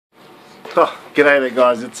G'day there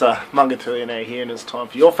guys, it's Mungatillionaire here, and it's time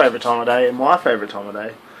for your favourite time of day and my favourite time of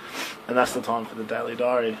day, and that's the time for the Daily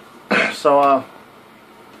Diary. So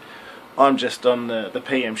I'm just on the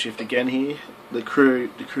PM shift again here, the crew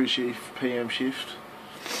shift, PM shift,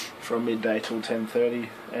 from midday till 10:30,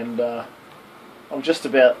 and I'm just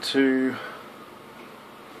about to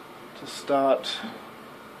start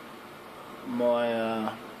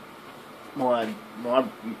my my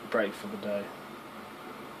break for the day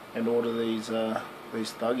and order these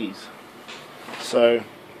Thuggies. So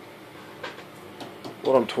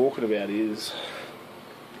what I'm talking about is,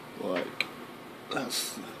 like,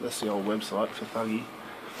 that's the old website for Thuggie,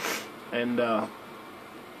 and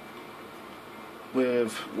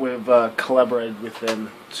we've collaborated with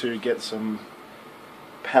them to get some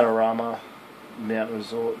panorama mountain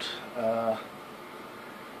resort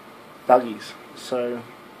Thuggies. So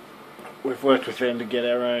we've worked with them to get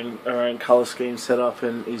our own colour scheme set up,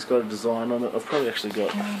 and he's got a design on it. I've probably actually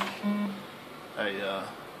got a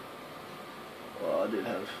well, I did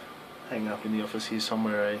have hang up in the office here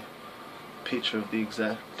somewhere a picture of the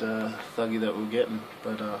exact Thuggie that we're getting,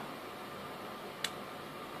 but I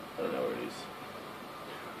don't know where it is.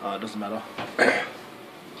 It doesn't matter.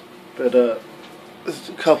 But there's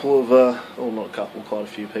a couple of well, not a couple, quite a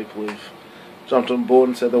few people who've jumped on board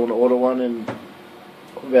and said they want to order one, and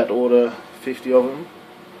I'm about to order 50 of them.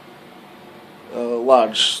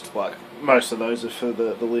 Large, like most of those are for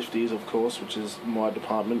the lifties, of course, which is my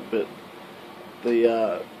department, but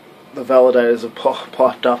the validators have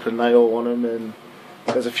piped up and they all want them, and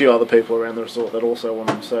there's a few other people around the resort that also want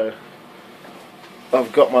them. So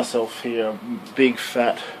I've got myself here a big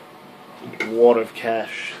fat wad of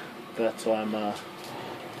cash that I'm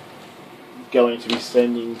going to be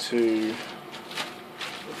sending to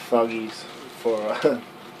Thuggies for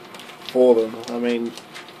them. I mean,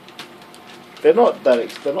 they're not that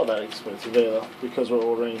expensive either, because we're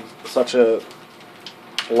ordering such a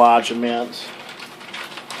large amount.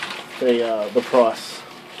 The price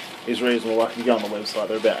is reasonable. I can go on the website;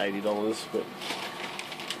 they're about $80, but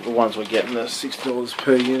the ones we're getting are $6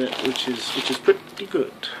 per unit, which is pretty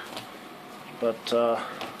good. But look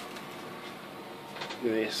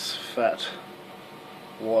at this fat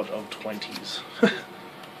wad of 20s.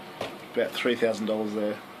 About $3,000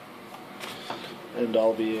 there, and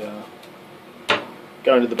I'll be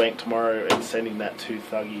going to the bank tomorrow and sending that to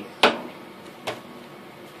Thuggie.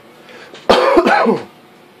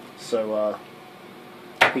 So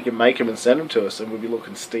he can make them and send them to us, and we'll be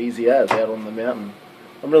looking steezy as out on the mountain.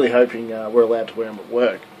 I'm really hoping we're allowed to wear them at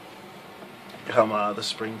work come the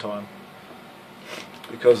springtime,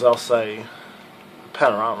 because I'll say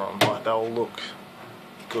panorama on, like, they'll look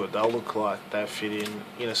good. They'll look like they fit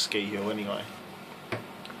in a ski hill anyway,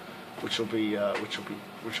 which will be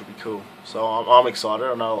cool. So I'm excited.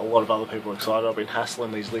 I know a lot of other people are excited. I've been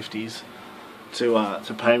hassling these lifties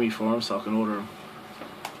to pay me for them so I can order them,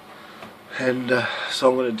 and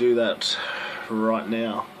so I'm going to do that right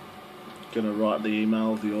now. Going to write the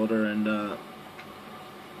email of the order and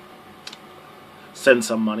send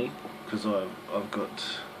some money, because I've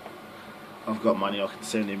got money I can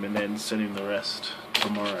send him, and then send him the rest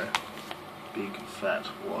tomorrow. Big fat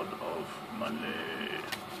wad of money.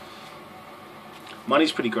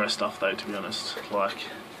 Money's pretty gross stuff though, to be honest. Like,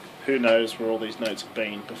 who knows where all these notes have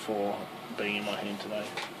been before being in my hand today.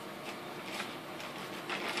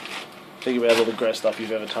 Think about all the gross stuff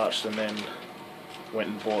you've ever touched and then went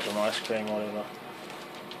and bought an ice cream or whatever.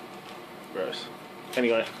 Gross.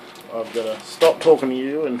 Anyway, I've got to stop talking to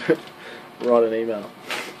you and write an email.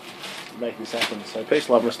 Make this happen. So peace,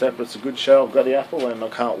 love, and respect. It's a good show. I've got the apple, and I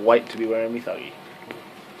can't wait to be wearing me Thuggie.